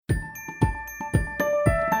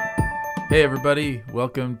Hey everybody,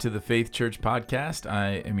 welcome to the Faith Church Podcast.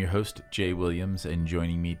 I am your host, Jay Williams, and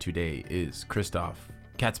joining me today is Christoph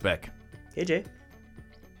Katzbeck. Hey Jay.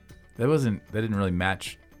 That didn't really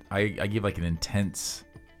match. I gave like an intense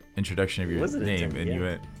introduction of your name, and you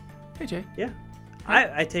went, hey Jay. Yeah.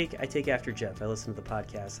 I take after Jeff. I listen to the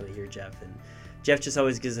podcast and I hear Jeff, and Jeff just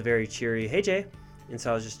always gives a very cheery, hey Jay. And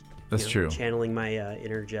so I was just true. channeling my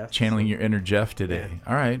inner Jeff. Channeling your inner Jeff today. Yeah.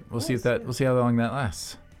 All right. We'll see how long that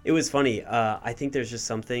lasts. It was funny. I think there's just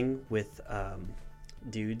something with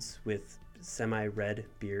dudes with semi-red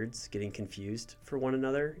beards getting confused for one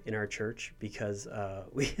another in our church because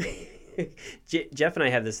Jeff and I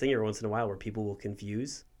have this thing every once in a while where people will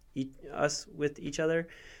confuse us with each other.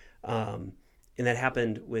 And that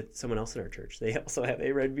happened with someone else in our church. They also have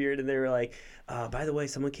a red beard, and they were like, by the way,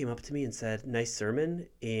 someone came up to me and said, nice sermon,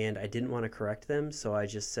 and I didn't want to correct them, so I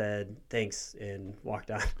just said, thanks, and walked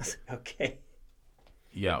on. I was like, okay.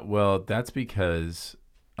 Yeah, well, that's because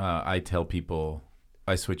I tell people,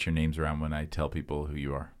 I switch your names around when I tell people who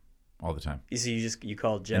you are all the time. So you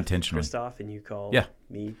call Jeff Christoph, and you call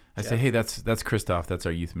me I Jeff? Say, hey, that's Christoph. That's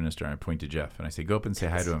our youth minister. And I point to Jeff, and I say, go up and say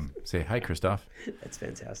hi to him. Say, hi, Christoph. That's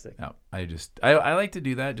fantastic. No, I like to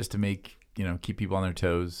do that just to make, keep people on their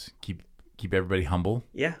toes, keep everybody humble.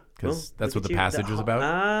 Yeah. Because that's what the passage was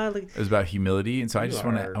about. It was about humility. And so I just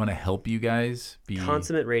want to help you guys be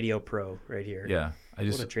consummate radio pro right here. Yeah. I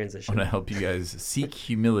just want to help you guys seek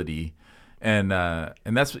humility. And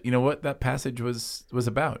that's what that passage was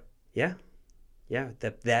about. Yeah. Yeah.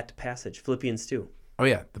 That passage, Philippians 2. Oh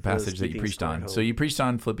yeah. The passage that you preached on. So you preached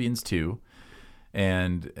on Philippians 2,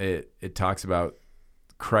 and it talks about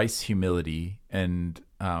Christ's humility and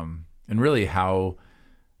really how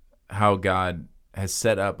God has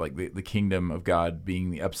set up like the kingdom of God being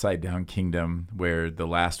the upside down kingdom where the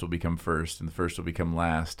last will become first and the first will become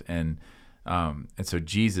last. And so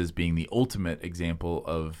Jesus being the ultimate example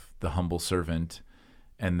of the humble servant,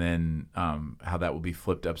 and then how that will be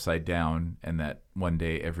flipped upside down, and that one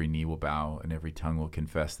day every knee will bow and every tongue will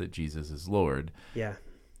confess that Jesus is Lord. Yeah.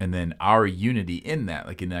 And then our unity in that,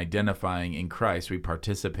 like in identifying in Christ, we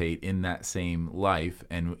participate in that same life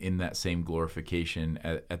and in that same glorification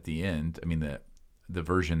at the end. I mean, the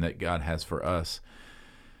version that God has for us.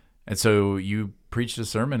 And so you preached a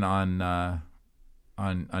sermon on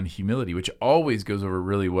humility, which always goes over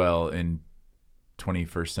really well in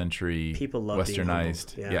 21st century people love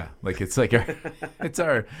westernized. Being humble. Yeah. Like it's like it's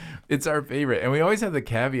our favorite. And we always have the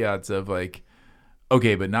caveats of like,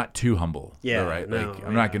 okay, but not too humble. Yeah, right. No, like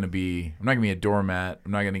I'm not gonna be a doormat.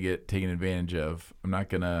 I'm not gonna get taken advantage of. I'm not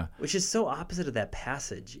gonna. Which is so opposite of that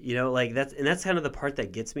passage, like that's kind of the part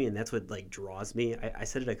that gets me, and that's what like draws me. I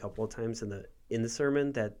said it a couple of times in the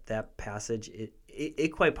sermon that passage it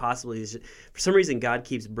quite possibly is. For some reason, God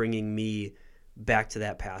keeps bringing me back to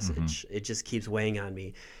that passage. Mm-hmm. It just keeps weighing on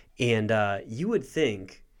me, and you would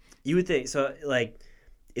think so like.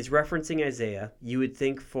 It's referencing Isaiah. You would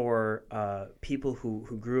think for people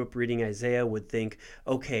who grew up reading Isaiah would think,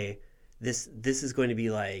 okay, this is going to be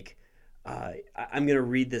like, I'm going to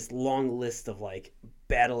read this long list of like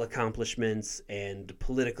battle accomplishments and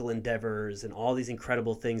political endeavors and all these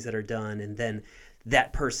incredible things that are done, and then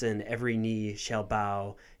that person, every knee shall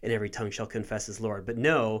bow and every tongue shall confess as Lord. But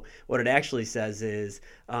no, what it actually says is,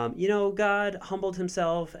 God humbled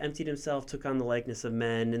himself, emptied himself, took on the likeness of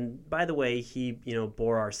men. And by the way, he,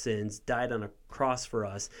 bore our sins, died on a cross for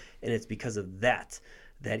us. And it's because of that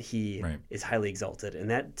he is highly exalted. And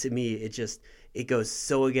that, to me, it goes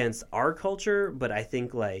so against our culture. But I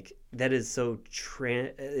think like that is so,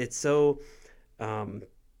 it's so,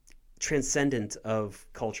 transcendent of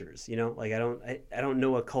cultures, like I don't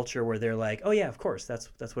know a culture where they're like, oh yeah, of course, that's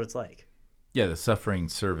what it's like. Yeah, the suffering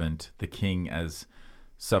servant, the king as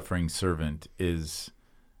suffering servant is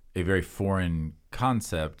a very foreign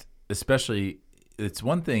concept. Especially, it's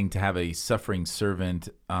one thing to have a suffering servant,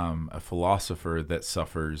 a philosopher that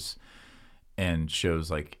suffers and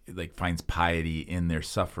shows like finds piety in their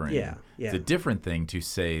suffering. Yeah. It's a different thing to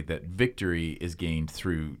say that victory is gained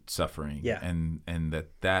through suffering. Yeah. And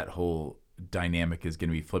that whole dynamic is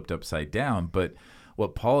going to be flipped upside down. But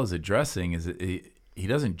what Paul is addressing is he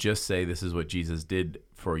doesn't just say this is what Jesus did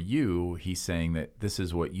for you. He's saying that this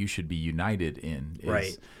is what you should be united in.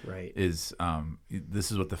 Right. This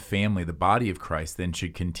is what the family, the body of Christ, then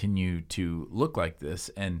should continue to look like this.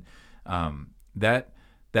 And that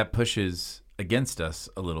pushes against us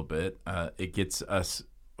a little bit. It gets us,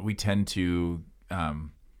 we tend to,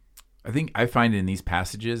 I find in these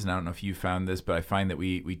passages, and I don't know if you found this, but I find that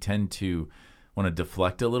we tend to want to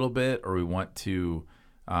deflect a little bit, or we want to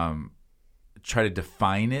try to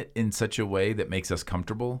define it in such a way that makes us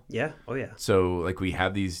comfortable. Yeah. Oh yeah. So like we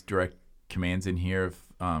have these direct commands in here of,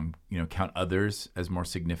 count others as more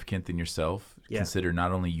significant than yourself. Yeah. Consider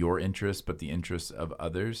not only your interests, but the interests of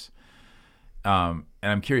others. And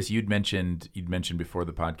I'm curious, you'd mentioned before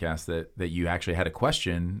the podcast that you actually had a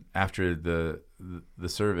question after the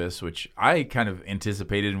service, which I kind of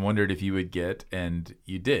anticipated and wondered if you would get, and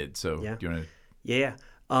you did. So do you want to? Yeah.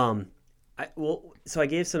 So I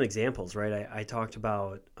gave some examples, right? I talked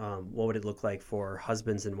about what would it look like for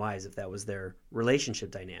husbands and wives if that was their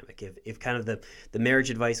relationship dynamic. If kind of the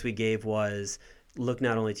marriage advice we gave was look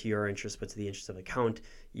not only to your interests but to the interests of the count,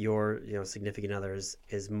 your significant other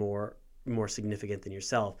is more significant than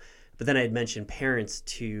yourself. But then I had mentioned parents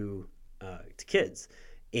to kids,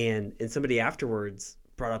 and somebody afterwards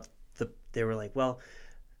brought up they were like, well,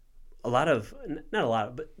 not a lot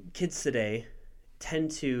of, but kids today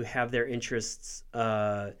tend to have their interests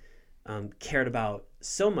cared about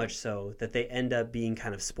so much so that they end up being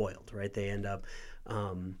kind of spoiled, right? They end up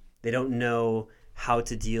they don't know how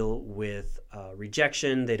to deal with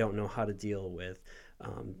rejection. They don't know how to deal with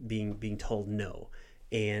being told no.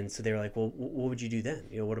 And so they were like, well, what would you do then?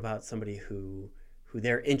 What about somebody who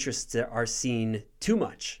their interests are seen too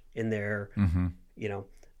much in their,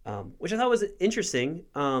 which I thought was interesting.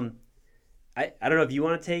 I don't know if you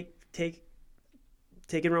want to take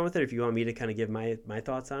and run with it, or if you want me to kind of give my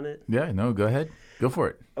thoughts on it. Yeah, no, go ahead. Go for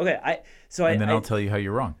it. Okay. I'll tell you how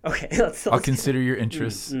you're wrong. Okay. I'll consider your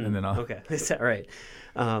interests and then I'll. Okay. Is that right?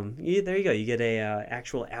 There you go. You get a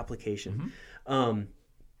actual application. Mm-hmm.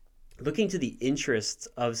 Looking to the interests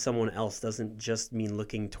of someone else doesn't just mean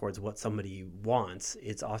looking towards what somebody wants.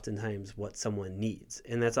 It's oftentimes what someone needs.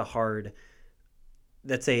 And that's a hard,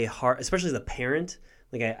 especially as a parent.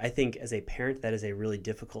 Like I think as a parent, that is a really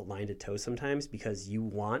difficult line to toe sometimes, because you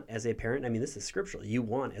want as a parent, I mean, this is scriptural. You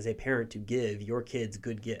want as a parent to give your kids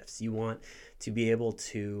good gifts. You want to be able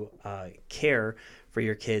to care for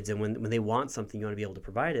your kids. And when they want something, you want to be able to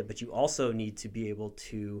provide it. But you also need to be able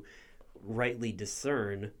to rightly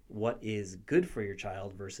discern what is good for your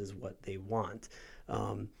child versus what they want.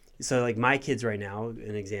 So like my kids right now,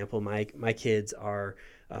 an example, my kids are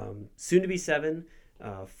soon to be 7,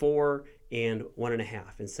 4, and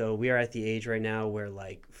 1.5. And so we are at the age right now where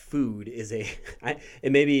like food is and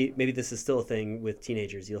maybe this is still a thing with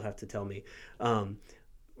teenagers, you'll have to tell me,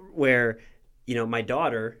 where, my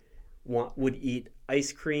daughter would eat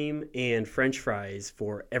ice cream and French fries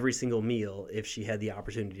for every single meal if she had the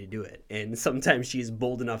opportunity to do it. And sometimes she's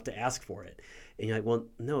bold enough to ask for it. And you're like, well,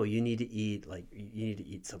 no, you need to eat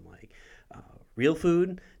some real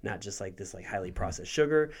food, not just like this like highly processed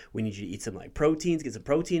sugar. We need you to eat some like proteins, get some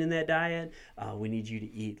protein in that diet. We need you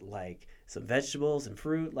to eat like some vegetables and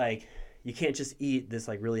fruit. Like you can't just eat this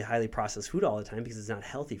like really highly processed food all the time because it's not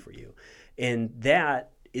healthy for you. And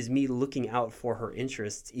that is me looking out for her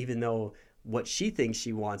interests, even though what she thinks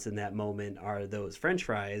she wants in that moment are those French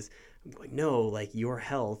fries. I'm going, no, like your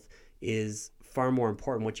health is far more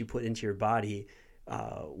important. What you put into your body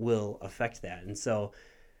will affect that. And so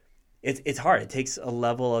it's hard. It takes a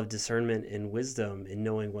level of discernment and wisdom in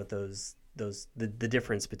knowing what the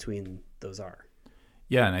difference between those are.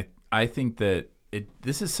 Yeah, and I think that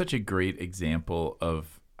this is such a great example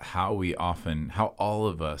of how all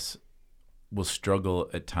of us will struggle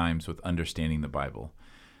at times with understanding the Bible,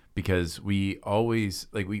 because we always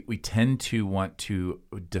we tend to want to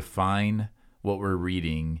define what we're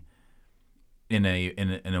reading in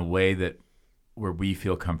a way that where we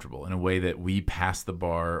feel comfortable, in a way that we pass the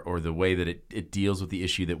bar, or the way that it deals with the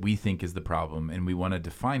issue that we think is the problem, and we want to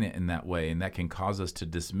define it in that way, and that can cause us to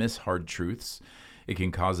dismiss hard truths. It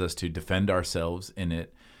can cause us to defend ourselves in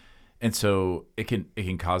it, and so it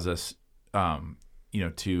can cause us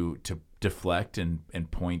to deflect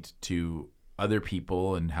and point to other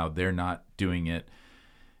people and how they're not doing it.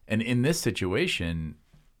 And in this situation,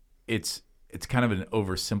 it's kind of an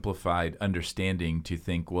oversimplified understanding to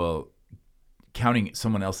think, well, counting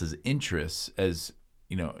someone else's interests as,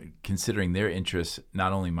 considering their interests,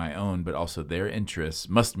 not only my own, but also their interests,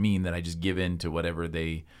 must mean that I just give in to whatever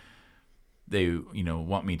they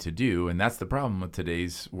want me to do. And that's the problem with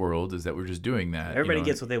today's world, is that we're just doing that. Everybody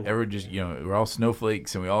gets what they want. Everyone just, we're all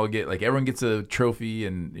snowflakes, and we all get, like, everyone gets a trophy,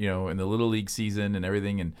 and, in the Little League season and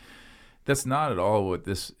everything. And that's not at all what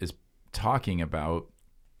this is talking about.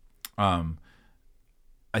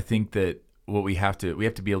 I think that what we have to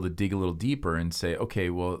be able to dig a little deeper and say, okay,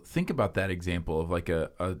 well, think about that example of like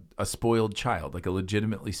a spoiled child, like a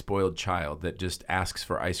legitimately spoiled child that just asks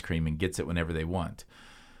for ice cream and gets it whenever they want.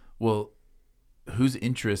 Well, whose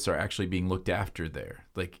interests are actually being looked after there?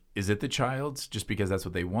 Like, is it the child's just because that's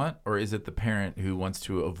what they want, or is it the parent who wants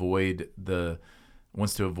to avoid the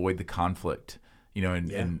conflict,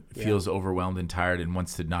 and feels overwhelmed and tired and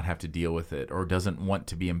wants to not have to deal with it, or doesn't want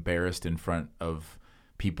to be embarrassed in front of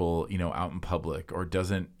people, out in public, or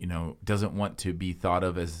doesn't want to be thought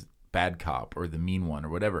of as bad cop or the mean one or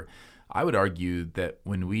whatever. I would argue that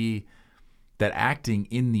that acting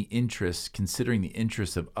in the interests, considering the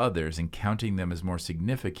interests of others and counting them as more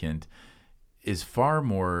significant, is far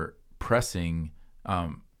more pressing.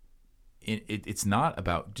 It's not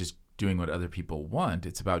about just doing what other people want.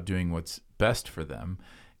 It's about doing what's best for them,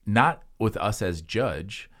 not with us as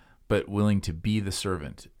judge, but willing to be the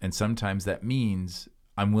servant. And sometimes that means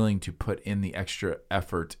I'm willing to put in the extra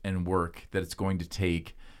effort and work that it's going to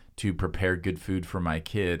take to prepare good food for my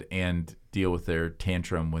kid and deal with their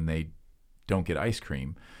tantrum when they don't get ice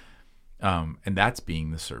cream. And that's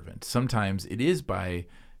being the servant. Sometimes it is by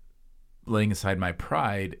laying aside my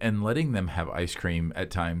pride and letting them have ice cream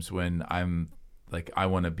at times when I'm like, I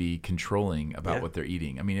want to be controlling about what they're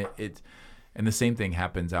eating. I mean, and the same thing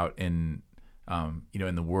happens out in,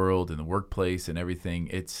 in the world, in the workplace and everything.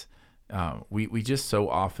 It's, we just so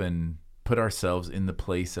often put ourselves in the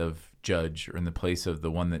place of judge, or in the place of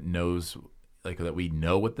the one that knows, like, that we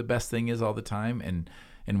know what the best thing is all the time, and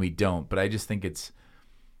we don't. But I think it's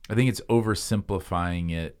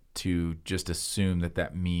oversimplifying it to just assume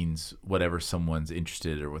that means whatever someone's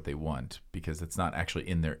interested or what they want, because it's not actually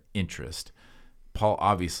in their interest. Paul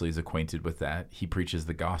obviously is acquainted with that. He preaches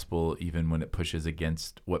the gospel even when it pushes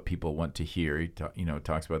against what people want to hear. He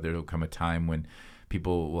talks about there will come a time when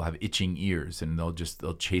people will have itching ears and they'll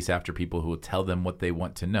chase after people who will tell them what they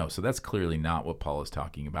want to know. So that's clearly not what Paul is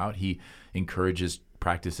talking about. He encourages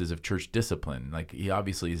practices of church discipline. Like, he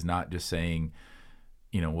obviously is not just saying,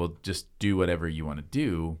 well, just do whatever you want to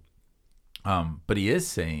do. But he is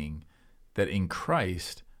saying that in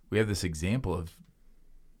Christ, we have this example of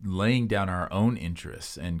laying down our own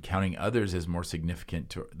interests and counting others as more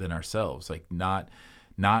significant than ourselves. Like, not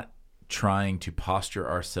trying to posture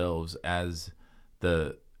ourselves as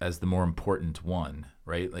the more important one,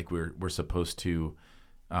 right? Like, we're supposed to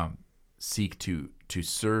seek to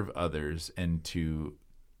serve others and to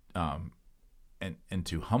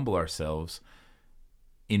humble ourselves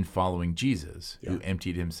in following Jesus, who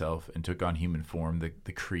emptied himself and took on human form,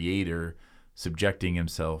 the creator subjecting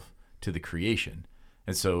himself to the creation.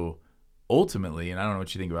 And so ultimately, and I don't know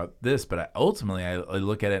what you think about this, but I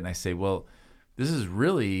look at it and I say, well, this is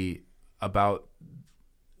really about,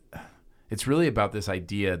 it's really about this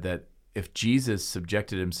idea that if Jesus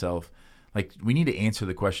subjected himself, like, we need to answer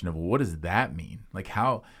the question of, well, what does that mean? Like,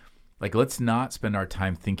 how, like, let's not spend our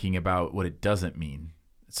time thinking about what it doesn't mean.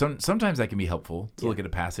 Sometimes that can be helpful to look at a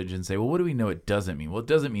passage and say, well, what do we know it doesn't mean? Well, it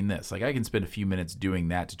doesn't mean this. Like, I can spend a few minutes doing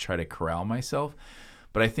that to try to corral myself.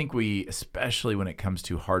 But I think especially when it comes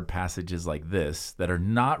to hard passages like this, that are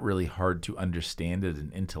not really hard to understand at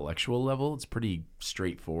an intellectual level, it's pretty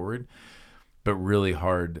straightforward, but really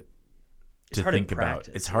hard to think about.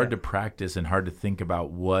 It's hard to practice and hard to think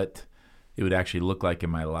about what it would actually look like in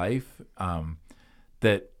my life.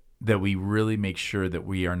 That we really make sure that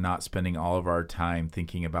we are not spending all of our time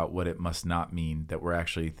thinking about what it must not mean, that we're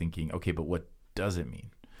actually thinking, okay, but what does it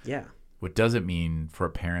mean? Yeah. What does it mean for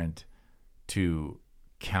a parent to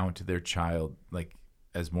count their child like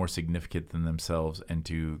as more significant than themselves, and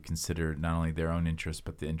to consider not only their own interests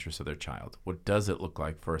but the interests of their child? What does it look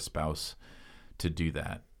like for a spouse to do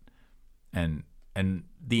that? And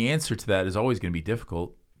the answer to that is always going to be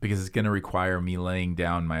difficult, because it's going to require me laying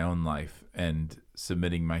down my own life and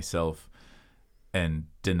submitting myself and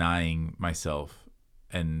denying myself,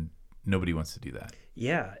 and nobody wants to do that.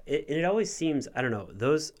 Yeah, it always seems, I don't know,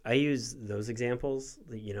 I use those examples,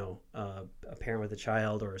 a parent with a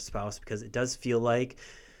child or a spouse, because it does feel like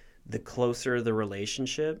the closer the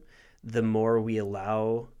relationship, the more we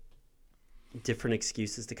allow different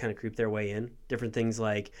excuses to kind of creep their way in. Different things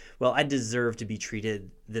like, well, I deserve to be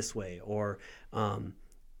treated this way, or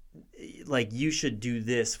like, you should do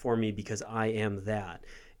this for me because I am that.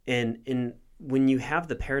 And when you have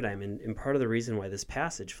the paradigm, and part of the reason why this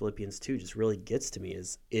passage, Philippians 2, just really gets to me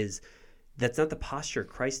is that's not the posture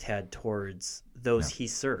Christ had towards those he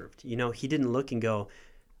served. He didn't look and go,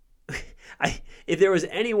 if there was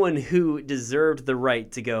anyone who deserved the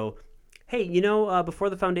right to go, hey, before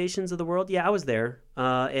the foundations of the world, I was there,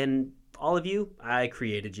 and all of you, I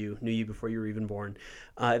created you, knew you before you were even born.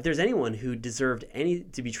 If there's anyone who deserved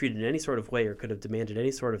to be treated in any sort of way or could have demanded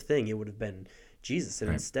any sort of thing, it would have been Jesus.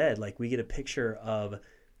 And instead, like, we get a picture of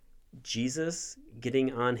Jesus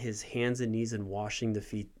getting on his hands and knees and washing the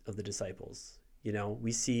feet of the disciples.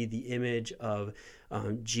 We see the image of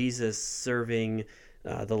Jesus serving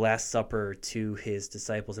the Last Supper to his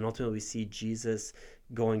disciples. And ultimately we see Jesus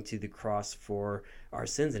going to the cross for our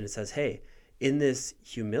sins. And it says, hey, in this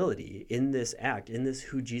humility, in this act, in this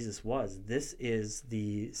who Jesus was, this is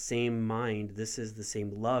the same mind, this is the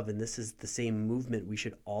same love, and this is the same movement we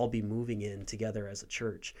should all be moving in together as a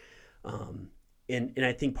church. And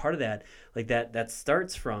I think part of that, like that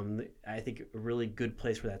starts from, I think a really good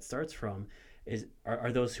place where that starts from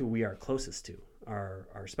are those who we are closest to,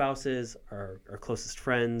 our spouses, our closest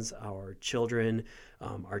friends, our children,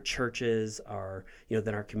 our churches,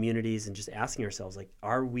 then our communities, and just asking ourselves, like,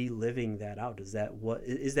 are we living that out? Is that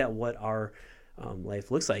what our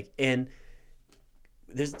life looks like? And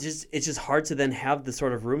it's just hard to then have the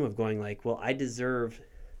sort of room of going like, well, I deserve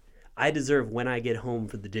when I get home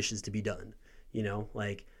for the dishes to be done.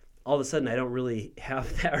 Like all of a sudden I don't really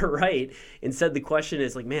have that right. Instead, the question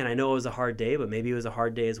is like, man, I know it was a hard day, but maybe it was a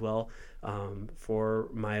hard day as well for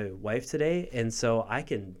my wife today. And so I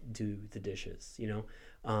can do the dishes,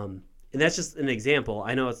 and that's just an example.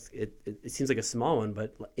 I know it seems like a small one,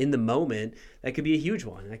 but in the moment, that could be a huge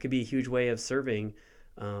one. That could be a huge way of serving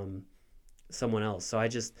someone else. So I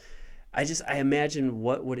imagine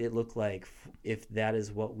what would it look like if that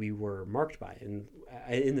is what we were marked by. And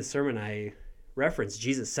in the sermon I referenced,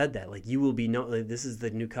 Jesus said that, like, you will be known, like, this is the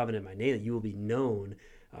new covenant, my name, that you will be known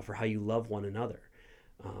for how you love one another.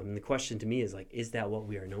 And the question to me is like, is that what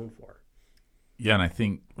we are known for? Yeah, and I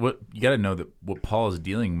think what you got to know that what Paul is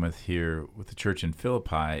dealing with here with the church in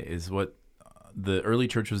Philippi is what the early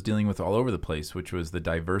church was dealing with all over the place, which was the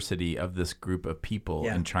diversity of this group of people,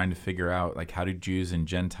 and trying to figure out, like, how do Jews and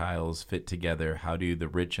Gentiles fit together? How do the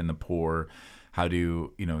rich and the poor? How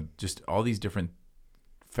do, just all these different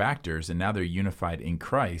factors, and now they're unified in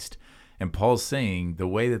Christ. And Paul's saying the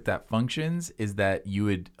way that functions is that you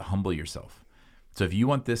would humble yourself. So if you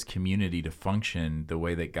want this community to function the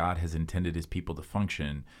way that God has intended his people to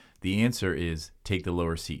function, the answer is take the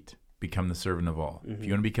lower seat. Become the servant of all. Mm-hmm. If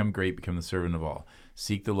you want to become great, become the servant of all.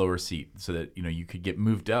 Seek the lower seat so that, you could get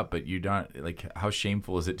moved up, but you're not, like, how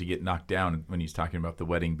shameful is it to get knocked down when he's talking about the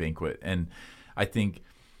wedding banquet? And I think,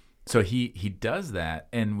 so he does that,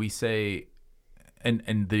 and we say,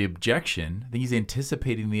 and the objection, I think he's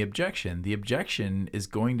anticipating the objection. The objection is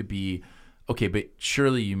going to be, okay, but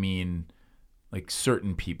surely you mean like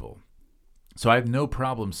certain people. So I have no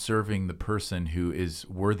problem serving the person who is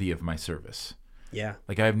worthy of my service. Yeah.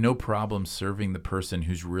 Like, I have no problem serving the person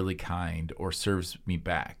who's really kind or serves me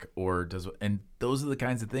back or does, and those are the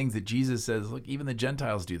kinds of things that Jesus says, look, even the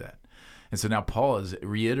Gentiles do that. And so now Paul is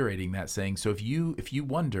reiterating that, saying, so if you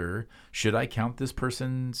wonder, should I count this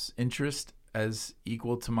person's interest as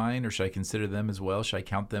equal to mine, or should I consider them as well? Should I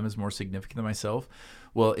count them as more significant than myself?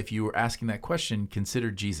 Well, if you were asking that question,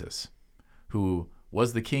 consider Jesus, who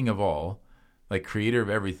was the king of all, like creator of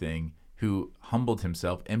everything, who humbled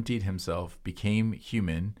himself, emptied himself, became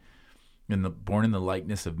human, born in the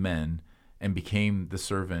likeness of men, and became the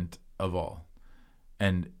servant of all.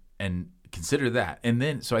 And consider that. And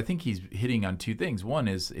then, so I think he's hitting on two things. One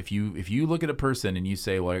is, if you look at a person and you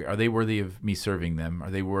say, well, are they worthy of me serving them?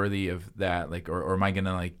 Are they worthy of that? Like, or am I going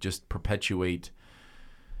to, like, just perpetuate,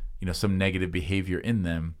 some negative behavior in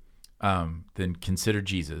them? Then consider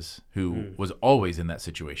Jesus, who was always in that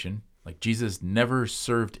situation. Like, Jesus never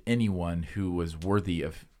served anyone who was worthy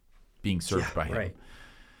of being served by him. Right.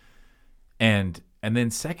 And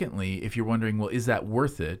then secondly, if you're wondering, well, is that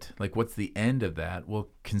worth it? Like, what's the end of that? Well,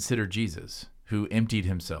 consider Jesus, who emptied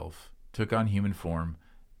himself, took on human form,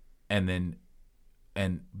 and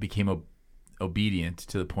became obedient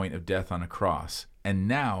to the point of death on a cross, and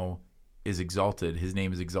now is exalted. His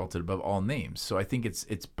name is exalted above all names. So I think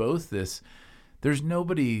it's both this. There's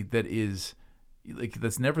nobody that is, like,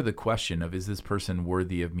 that's never the question of, is this person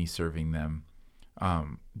worthy of me serving them?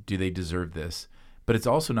 Do they deserve this? But it's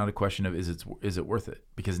also not a question of, is it worth it?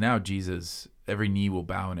 Because now Jesus, every knee will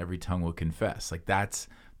bow and every tongue will confess. Like, that's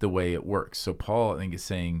the way it works. So Paul, I think, is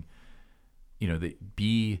saying, that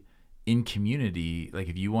be in community. Like,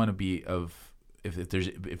 if you want to be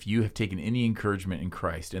if you have taken any encouragement in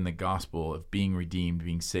Christ and the gospel of being redeemed,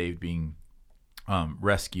 being saved, being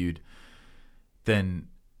rescued, then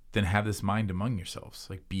have this mind among yourselves.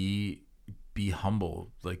 Like, be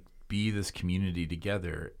humble. Like, be this community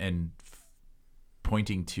together, and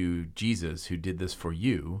pointing to Jesus, who did this for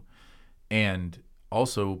you, and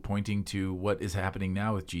also pointing to what is happening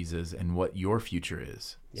now with Jesus and what your future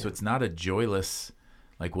is. Yeah. So it's not a joyless,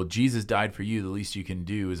 like, well, Jesus died for you, the least you can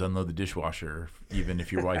do is unload the dishwasher, even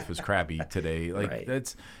if your wife was crabby today. Like, right.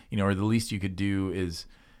 That's, or the least you could do is,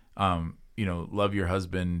 love your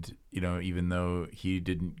husband, even though he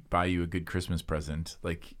didn't buy you a good Christmas present.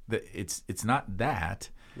 Like, it's not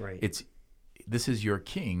that. Right. This is your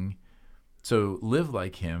king. So live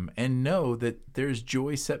like him and know that there's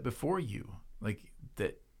joy set before you. Like,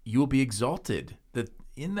 that you will be exalted. That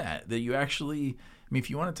you actually, I mean, if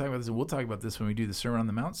you want to talk about this, and we'll talk about this when we do the Sermon on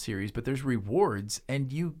the Mount series, but there's rewards,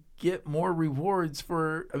 and you get more rewards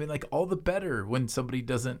for, I mean, like, all the better when somebody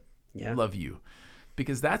doesn't love you,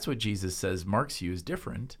 because that's what Jesus says marks you as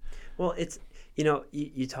different. Well, it's,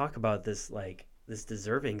 you talk about this, like, this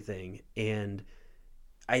deserving thing, and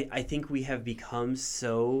I think we have become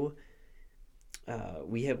so,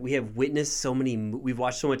 we have witnessed so many, we've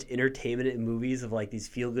watched so much entertainment in movies of, like, these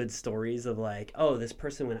feel-good stories of, like, oh, this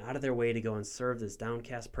person went out of their way to go and serve this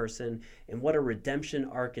downcast person, and what a redemption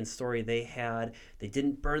arc and story they had. They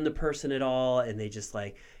didn't burn the person at all, and they just,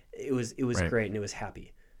 like, it was right. Great, and it was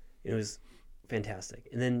happy. It was fantastic.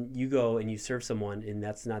 And then you go and you serve someone, and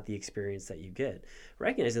that's not the experience that you get.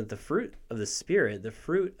 Recognizing that the fruit of the Spirit, the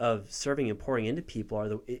fruit of serving and pouring into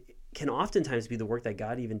people it can oftentimes be the work that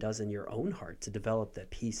God even does in your own heart to develop that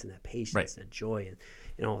peace and that patience, right, and that joy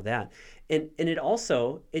and all of that. And it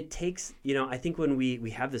also, it takes, I think when we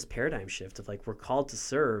have this paradigm shift of, like, we're called to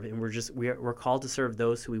serve, and we're called to serve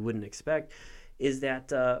those who we wouldn't expect, is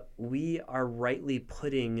that we are rightly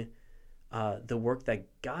putting the work that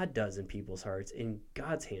God does in people's hearts in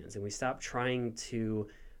God's hands, and we stop trying to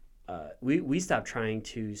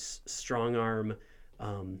strong arm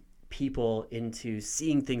people into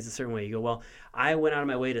seeing things a certain way. You go, well, I went out of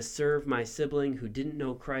my way to serve my sibling who didn't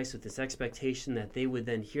know Christ with this expectation that they would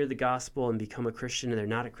then hear the gospel and become a Christian, and they're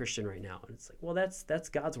not a Christian right now. And it's like, well, that's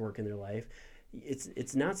God's work in their life.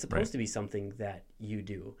 It's not supposed right. to be something that you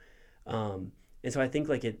do. And so I think,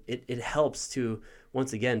 like, it helps to,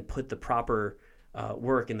 once again, put the proper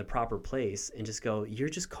work in the proper place and just go, you're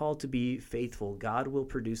just called to be faithful. God will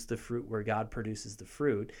produce the fruit where God produces the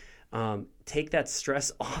fruit. Take that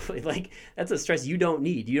stress off. Like, that's a stress you don't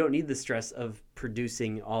need. You don't need the stress of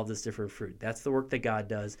producing all this different fruit. That's the work that God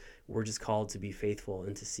does. We're just called to be faithful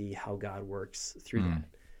and to see how God works through that.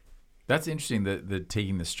 That's interesting, that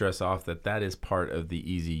taking the stress off, that is part of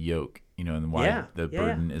the easy yoke, and why the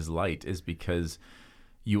burden is light, is because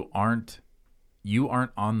you aren't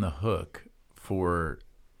on the hook for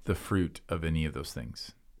the fruit of any of those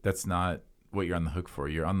things. That's not what you're on the hook for.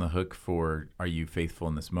 You're on the hook for, are you faithful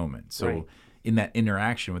in this moment? So right. in that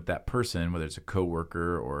interaction with that person, whether it's a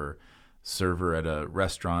coworker or server at a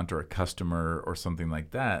restaurant or a customer or something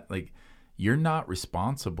like that, like, you're not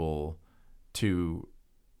responsible to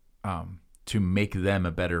make them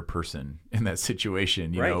a better person in that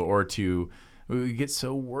situation, you right. know, or we get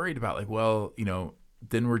so worried about, like, well,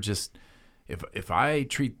 then we're just, if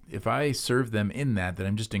I serve them in that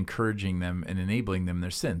I'm just encouraging them and enabling them in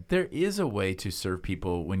their sin. There is a way to serve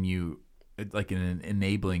people when you, like, in an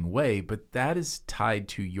enabling way, but that is tied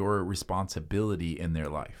to your responsibility in their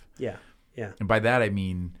life. Yeah. Yeah. And by that, I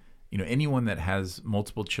mean, anyone that has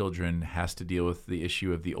multiple children has to deal with the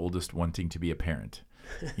issue of the oldest wanting to be a parent.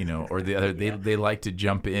 Or the other, they like to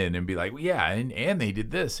jump in and be like, well, yeah, and they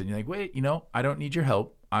did this. And you're like, wait, I don't need your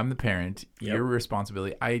help. I'm the parent. Yep. Your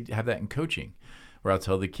responsibility. I have that in coaching, where I'll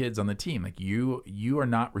tell the kids on the team, like, you are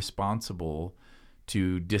not responsible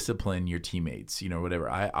to discipline your teammates, whatever.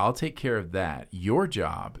 I'll take care of that. Your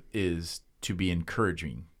job is to be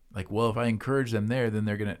encouraging. Like, well, if I encourage them there, then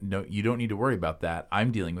they're going to, no, you don't need to worry about that.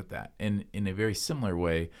 I'm dealing with that. And in a very similar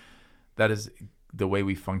way, that is the way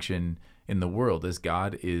we function in the world. As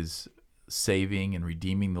God is saving and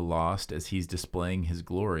redeeming the lost, as he's displaying his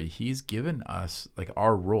glory, he's given us, like,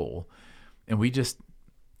 our role, and we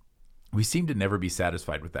seem to never be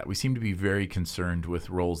satisfied with that. We seem to be very concerned with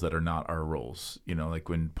roles that are not our roles. Like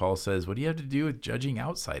when Paul says, what do you have to do with judging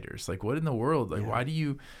outsiders? Like, what in the world? Like, why do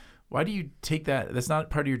you take that? That's not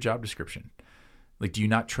part of your job description. Like, do you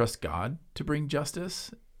not trust God to bring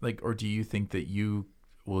justice? Like, or do you think that you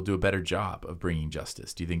will do a better job of bringing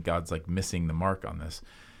justice? Do you think God's, like, missing the mark on this?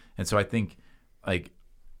 And so I think, like,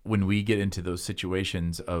 when we get into those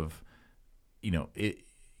situations of,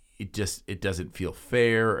 it doesn't feel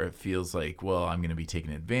fair, or it feels like, well, I'm going to be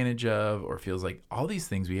taken advantage of, or it feels like all these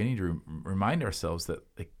things, we need to remind ourselves that,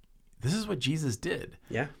 like, this is what Jesus did.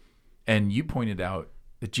 Yeah. And you pointed out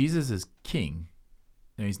that Jesus is king.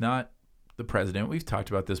 He's not the president. We've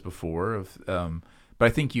talked about this before, but I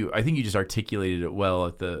think you just articulated it well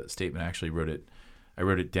at the statement. I actually I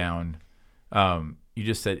wrote it down. You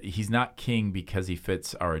just said he's not king because he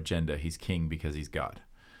fits our agenda. He's king because he's God.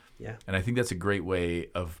 Yeah. And I think that's a great way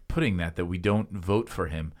of putting that we don't vote for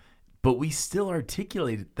him, but we still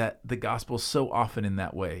articulate that the gospel so often in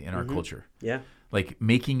that way in our culture. Yeah. Like,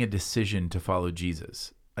 making a decision to follow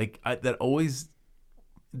Jesus. Like, that always,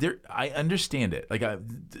 I understand it. Like,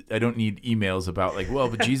 I don't need emails about, like, well,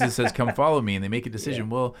 but Jesus says, come follow me, and they make a decision.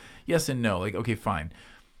 Yeah. Well, yes and no. Like, okay, fine.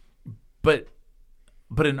 But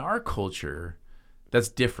in our culture, That's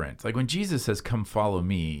different. Like when Jesus says, "Come follow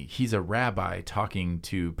me," he's a rabbi talking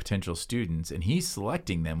to potential students, and he's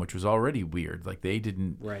selecting them, which was already weird. Like they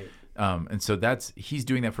didn't. Right. And so he's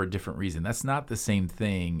doing that for a different reason. That's not the same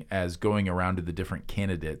thing as going around to the different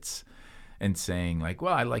candidates and saying like,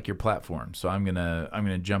 "Well, I like your platform, so I'm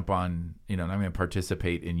gonna jump on, and I'm gonna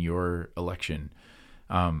participate in your election."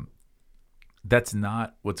 That's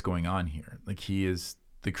not what's going on here. Like he is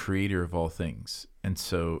the creator of all things. And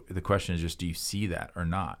so the question is just, do you see that or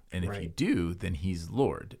not? And if you do, then he's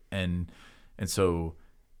Lord. And so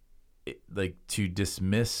like to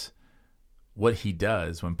dismiss what he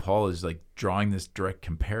does when Paul is like drawing this direct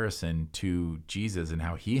comparison to Jesus and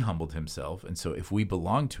how he humbled himself. And so if we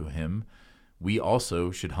belong to him, we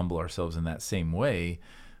also should humble ourselves in that same way.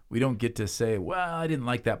 We don't get to say, well, I didn't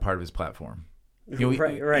like that part of his platform.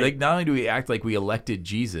 Right. Like not only do we act like we elected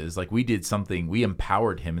Jesus, like we did something, we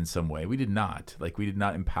empowered him in some way. We did not. Like we did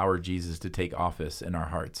not empower Jesus to take office in our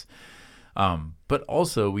hearts. But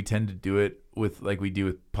also we tend to do it with like we do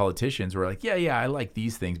with politicians. We're like, yeah, I like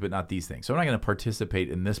these things, but not these things. So I'm not going to participate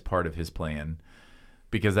in this part of his plan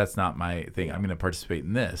because that's not my thing. I'm going to participate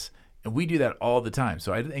in this. And we do that all the time.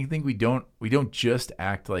 So I think we don't just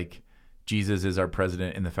act like Jesus is our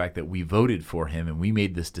president in the fact that we voted for him and we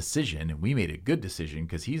made this decision and we made a good decision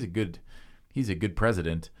because he's a good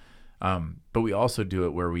president. But we also do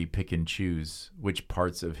it where we pick and choose which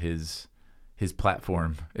parts of his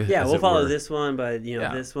platform. Yeah, we'll follow this one, but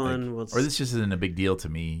this one or this just isn't a big deal to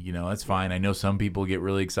me. That's fine. I know some people get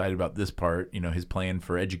really excited about this part, his plan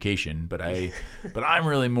for education, but I'm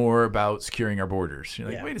really more about securing our borders.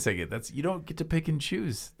 You're like, wait a second, you don't get to pick and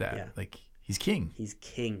choose that. Yeah. Like he's king. He's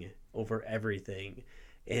king over everything.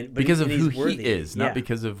 Because of who he is, not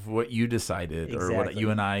because of what you decided or what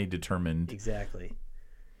you and I determined. Exactly.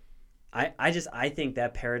 I think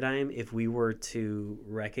that paradigm, if we were to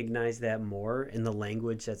recognize that more in the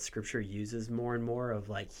language that Scripture uses more and more of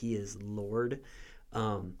like he is Lord,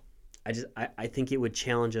 I think it would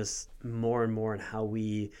challenge us more and more in how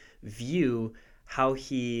we view how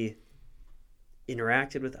he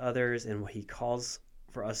interacted with others and what he calls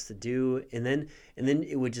for us to do, and then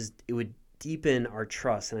it would deepen our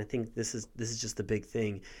trust. And I think this is just the big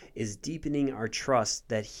thing, is deepening our trust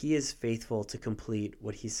that he is faithful to complete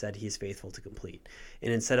what he said he is faithful to complete.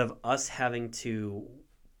 And instead of us having to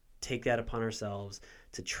take that upon ourselves,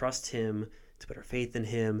 to trust him, to put our faith in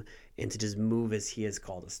him, and to just move as he has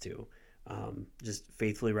called us to, just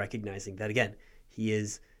faithfully recognizing that again, he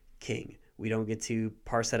is king. We don't get to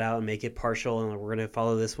parse that out and make it partial and we're going to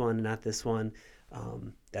follow this one and not this one.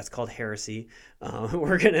 That's called heresy.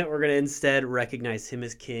 We're gonna instead recognize him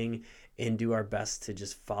as king and do our best to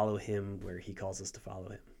just follow him where he calls us to follow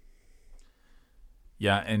him.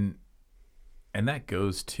 Yeah, and that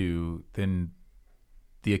goes to then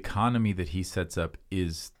the economy that he sets up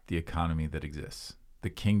is the economy that exists. The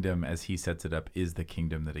kingdom as he sets it up is the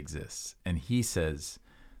kingdom that exists. And he says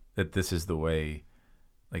that this is the way,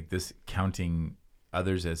 like this counting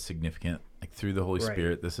others as significant, like through the Holy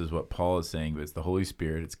Spirit. This is what Paul is saying, but it's the Holy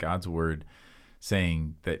Spirit, it's God's word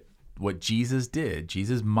saying that what Jesus did,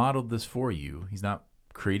 Jesus modeled this for you. He's not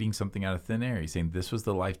creating something out of thin air. He's saying this was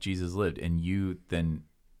the life Jesus lived, and you then,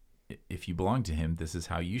 if you belong to him, this is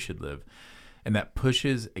how you should live. And that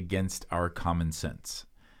pushes against our common sense.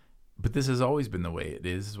 But this has always been the way it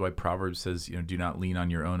is. This is why Proverbs says, do not lean on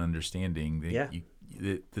your own understanding.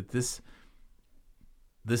 This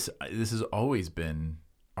has always been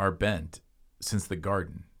our bent since the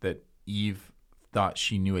garden, that Eve thought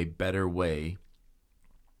she knew a better way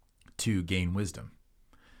to gain wisdom.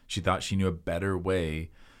 She thought she knew a better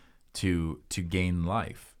way to gain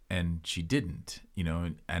life, and she didn't.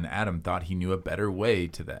 And Adam thought he knew a better way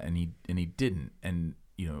to that, and he didn't. And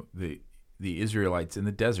the Israelites in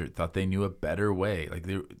the desert thought they knew a better way. Like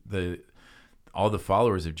all the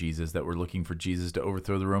followers of Jesus that were looking for Jesus to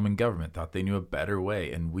overthrow the Roman government thought they knew a better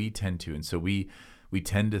way, and we tend to. And so we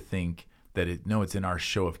tend to think that it's in our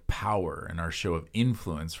show of power and our show of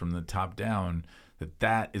influence from the top down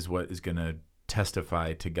that is what is going to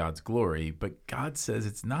testify to God's glory. But God says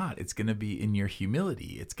it's not. It's going to be in your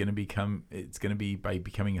humility. It's going to be by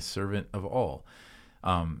becoming a servant of all.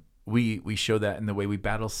 We show that in the way we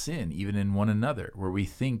battle sin, even in one another, where we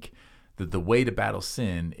think that the way to battle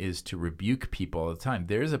sin is to rebuke people all the time.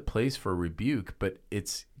 There's a place for rebuke, but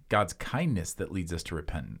it's God's kindness that leads us to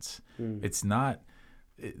repentance. It's not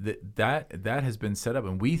that has been set up,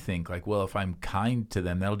 and we think like, well, if I'm kind to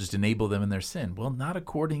them, that'll just enable them in their sin. Well, not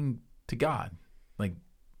according to God. Like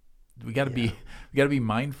we got to be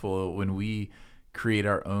mindful when we create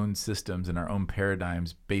our own systems and our own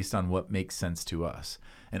paradigms based on what makes sense to us.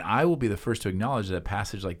 And I will be the first to acknowledge that a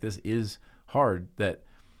passage like this is hard that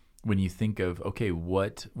when you think of, okay,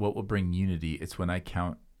 what will bring unity? It's when I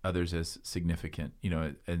count others as significant,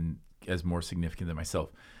 and as more significant than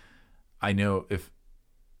myself. I know if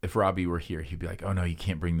Robbie were here, he'd be like, oh no, you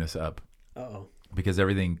can't bring this up. Uh-oh. Because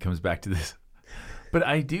everything comes back to this. But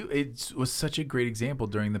it was such a great example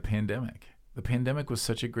during the pandemic. The pandemic was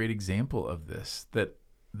such a great example of this, that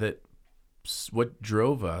what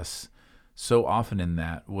drove us so often in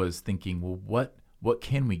that was thinking, well, what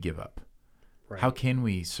can we give up? Right. How can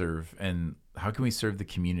we serve, and how can we serve the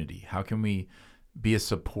community? How can we be a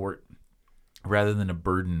support rather than a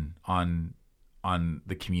burden on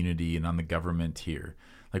the community and on the government here?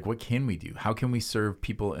 Like, what can we do? How can we serve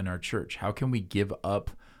people in our church? How can we give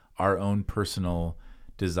up our own personal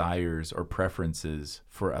desires or preferences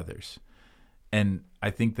for others? And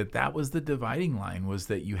I think that was the dividing line, was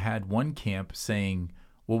that you had one camp saying,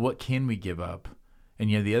 well, what can we give up? And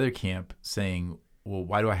you had the other camp saying, well,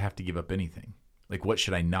 why do I have to give up anything? Like, what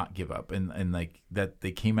should I not give up? And like that,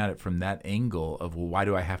 they came at it from that angle of, well, why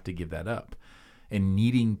do I have to give that up? And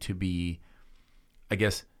needing to be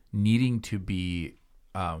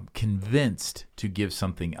convinced to give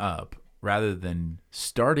something up, rather than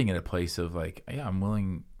starting at a place of like, yeah, I'm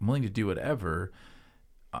willing to do whatever,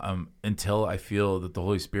 until I feel that the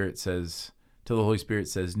Holy Spirit says,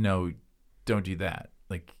 no, don't do that.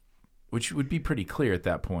 Like, which would be pretty clear at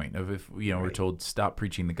that point of if, we're told stop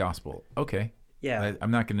preaching the gospel. Okay. Yeah.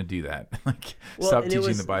 I'm not going to do that. Stop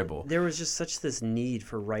teaching the Bible. There was just such this need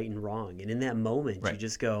for right and wrong. And in that moment, right. You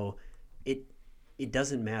just go, it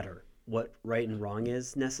doesn't matter what right and wrong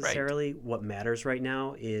is necessarily. Right. What matters right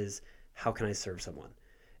now is, how can I serve someone?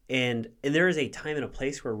 And there is a time and a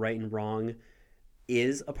place where right and wrong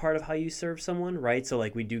is a part of how you serve someone, right? So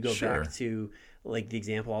like we do go Sure. back to like the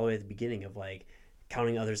example all the way at the beginning of like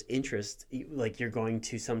counting others' interest. Like it's going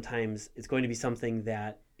to be something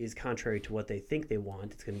that is contrary to what they think they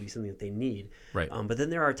want. It's going to be something that they need. Right. But then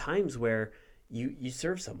there are times where you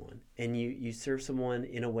serve someone, and you serve someone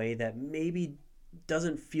in a way that maybe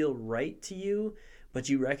doesn't feel right to you, but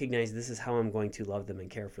you recognize this is how I'm going to love them and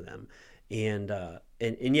care for them. And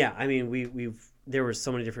yeah, I mean, there were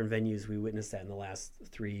so many different venues we witnessed that in the last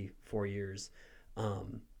 3-4 years.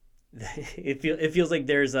 It feels like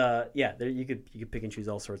there's you could pick and choose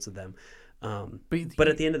all sorts of them. But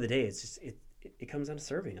at the end of the day, it's just it comes down to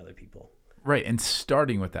serving other people. Right, and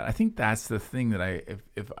starting with that. I think that's the thing that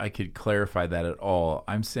if I could clarify that at all,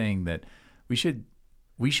 I'm saying that we should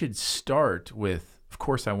start with, of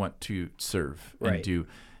course, I want to serve and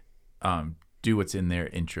do what's in their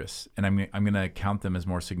interests, and I'm going to count them as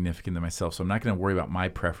more significant than myself. So I'm not going to worry about my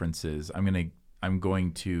preferences. I'm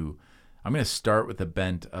going to start with a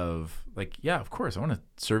bent of like, yeah, of course, I want to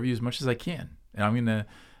serve you as much as I can, and I'm going to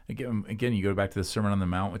again, you go back to the Sermon on the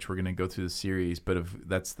Mount, which we're going to go through the series. But if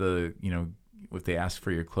that's if they ask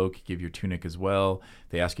for your cloak, give your tunic as well. If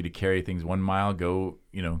they ask you to carry things 1 mile, go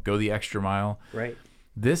the extra mile. Right.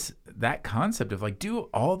 That concept of like, do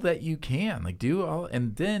all that you can, like do all,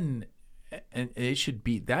 and then, and that should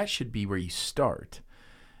be where you start.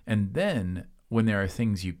 And then when there are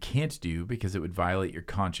things you can't do because it would violate your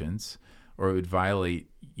conscience, or it would violate,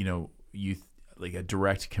 like a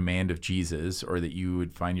direct command of Jesus, or that you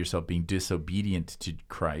would find yourself being disobedient to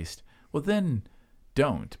Christ, well, then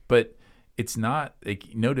don't. But it's not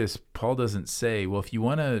like, notice Paul doesn't say, well, if you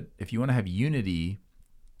want to have unity,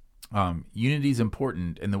 unity is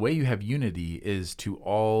important. And the way you have unity is to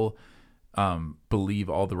all believe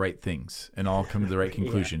all the right things and all come to the right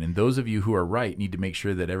conclusion. Yeah. And those of you who are right need to make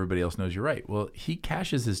sure that everybody else knows you're right. Well, he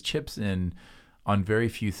cashes his chips in on very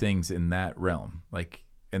few things in that realm,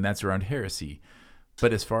 and that's around heresy.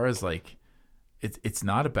 But as far as like, it's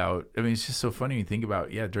not about, I mean, it's just so funny when you think about,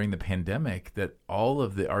 during the pandemic, that all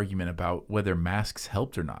of the argument about whether masks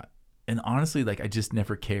helped or not. And honestly, like, I just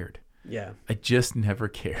never cared. Yeah. I just never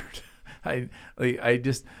cared. I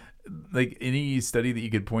just, like, any study that you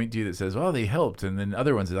could point to that says, oh, they helped, and then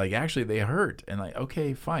other ones are like, actually they hurt, and like,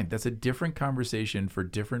 okay, fine, that's a different conversation for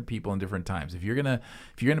different people in different times. If you're gonna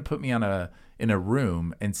put me in a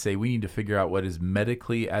room and say we need to figure out what is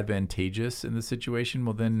medically advantageous in the situation,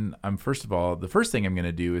 well, then first of all, the first thing I'm going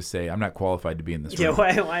to do is say I'm not qualified to be in this room.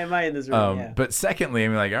 Yeah, why am I in this room? But secondly,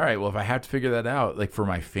 I'm like, all right, well, if I have to figure that out, like for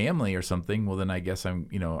my family or something, well, then I guess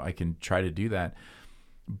I can try to do that.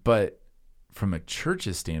 But from a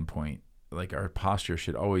church's standpoint, like, our posture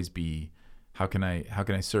should always be, how can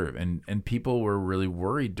I serve? And people were really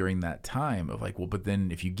worried during that time of like, well, but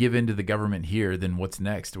then if you give in to the government here, then what's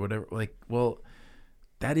next or whatever? Like, well,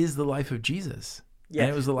 that is the life of Jesus. Yeah.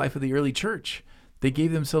 And it was the life of the early church. They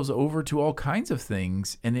gave themselves over to all kinds of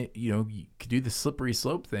things, and it, you could do the slippery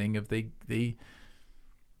slope thing if they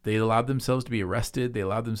they allowed themselves to be arrested. They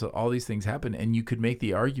allowed themselves, all these things happen. And you could make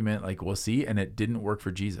the argument like, well, see, and it didn't work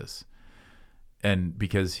for Jesus. And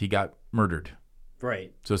because he got murdered.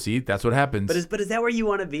 Right. So see, that's what happens. But is that where you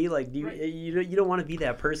want to be? Like, you don't want to be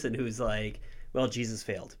that person who's like, well, Jesus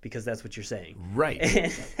failed, because that's what you're saying. Right.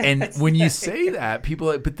 And when you say that, people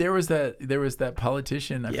like, but there was that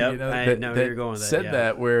politician, I forget, that you're going with said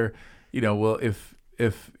that where, well, if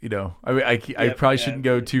I mean, I probably shouldn't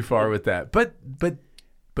go too far with that.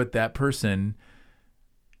 But that person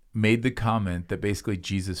made the comment that basically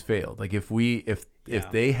Jesus failed. Like if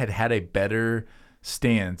they had a better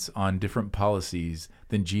stance on different policies,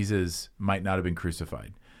 then Jesus might not have been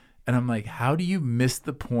crucified. And I'm like, how do you miss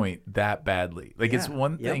the point that badly? Like, it's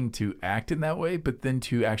one thing to act in that way, but then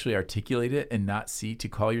to actually articulate it and not to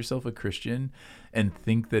call yourself a Christian and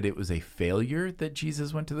think that it was a failure that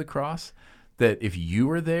Jesus went to the cross. That if you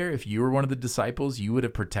were there, if you were one of the disciples, you would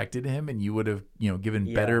have protected him and you would have,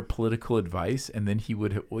 given better political advice, and then he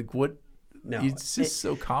would have, like, what? No, it's just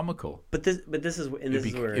so comical. But this is where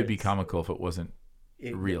it'd be comical if it wasn't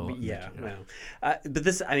real. But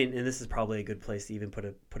this, I mean, and this is probably a good place to even put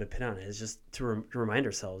a pin on it, is just to remind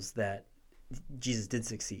ourselves that Jesus did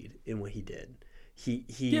succeed in what he did. He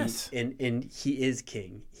and he is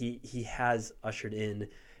king. He has ushered in,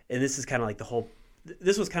 and this is kind of like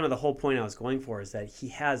this was kind of the whole point I was going for, is that he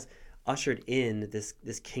has ushered in this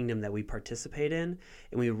kingdom that we participate in,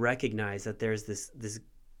 and we recognize that there's this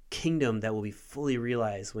kingdom that will be fully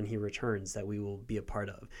realized when he returns, that we will be a part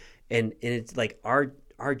of. And it's like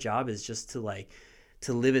our job is just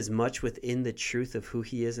to live as much within the truth of who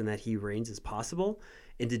he is and that he reigns as possible,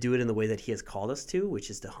 and to do it in the way that he has called us to, which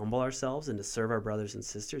is to humble ourselves and to serve our brothers and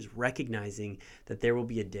sisters, recognizing that there will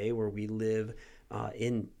be a day where we live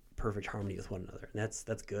in perfect harmony with one another. And that's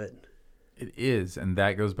good. It is, and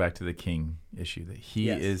that goes back to the king issue, that he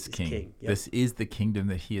is king. Yep. This is the kingdom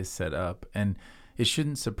that he has set up, and it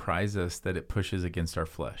shouldn't surprise us that it pushes against our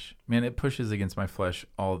flesh. Man, it pushes against my flesh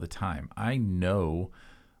all the time. I know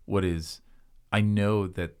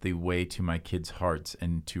that the way to my kids' hearts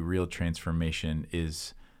and to real transformation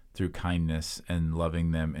is through kindness and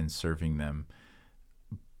loving them and serving them.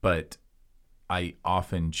 But I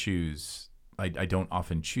don't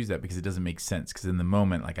often choose that because it doesn't make sense. Because in the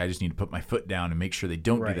moment, like, I just need to put my foot down and make sure they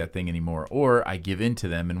don't do that thing anymore. Or I give in to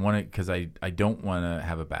them and want it because I don't want to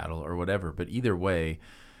have a battle or whatever. But either way,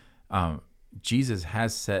 Jesus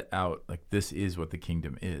has set out, like, this is what the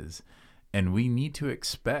kingdom is. And we need to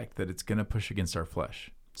expect that it's going to push against our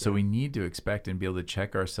flesh. So we need to expect and be able to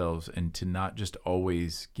check ourselves and to not just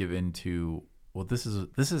always give in to, well, this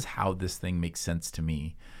is how this thing makes sense to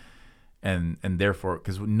me. And therefore,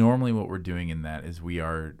 because normally what we're doing in that is we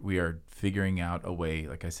are figuring out a way,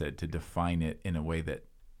 like I said, to define it in a way that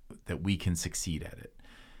we can succeed at it.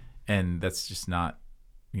 And that's just not,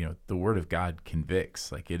 the word of God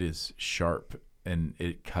convicts. Like, it is sharp and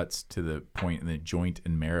it cuts to the point in the joint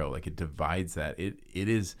and marrow. Like, it divides that. It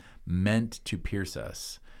is meant to pierce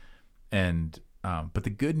us. And but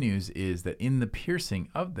the good news is that in the piercing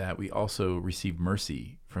of that, we also receive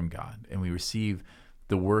mercy from God, and we receive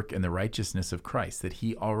the work and the righteousness of Christ, that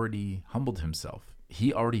he already humbled himself.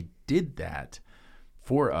 He already did that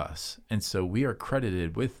for us. And so we are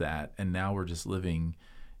credited with that. And now we're just living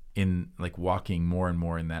in, like, walking more and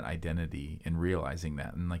more in that identity and realizing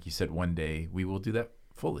that. And like you said, one day we will do that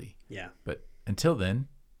fully. Yeah. But until then,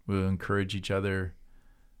 we'll encourage each other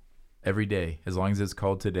every day, as long as it's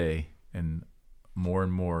called today, and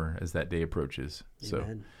more as that day approaches.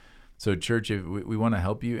 Amen. So church, if we want to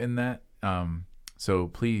help you in that. So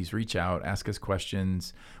please reach out, ask us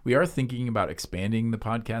questions. We are thinking about expanding the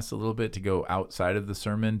podcast a little bit to go outside of the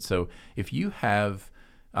sermon. So if you have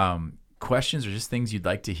questions or just things you'd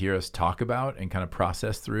like to hear us talk about and kind of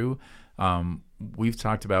process through, we've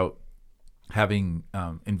talked about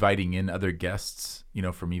inviting in other guests,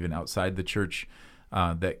 from even outside the church,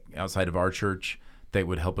 that outside of our church, that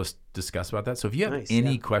would help us discuss about that. So if you have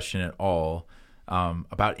any question at all,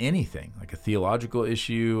 about anything, like a theological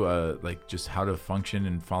issue, like just how to function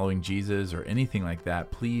in following Jesus or anything like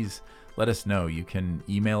that, please let us know. You can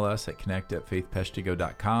email us at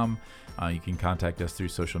connect@faithpeshtigo.com. You can contact us through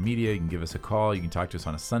social media. You can give us a call. You can talk to us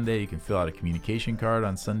on a Sunday. You can fill out a communication card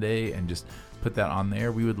on Sunday and just put that on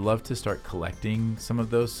there. We would love to start collecting some of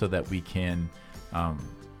those so that we can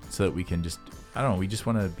just, we just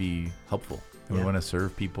want to be helpful. And we want to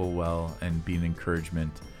serve people well and be an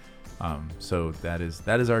encouragement. So that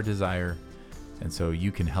is our desire. And so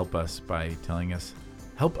you can help us by telling us,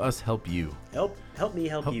 help us help you. Help me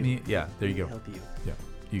help you. Me, yeah, there you go. Help you. Yeah.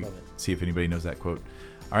 You see if anybody knows that quote.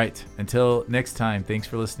 All right. Until next time, thanks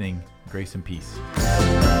for listening. Grace and peace.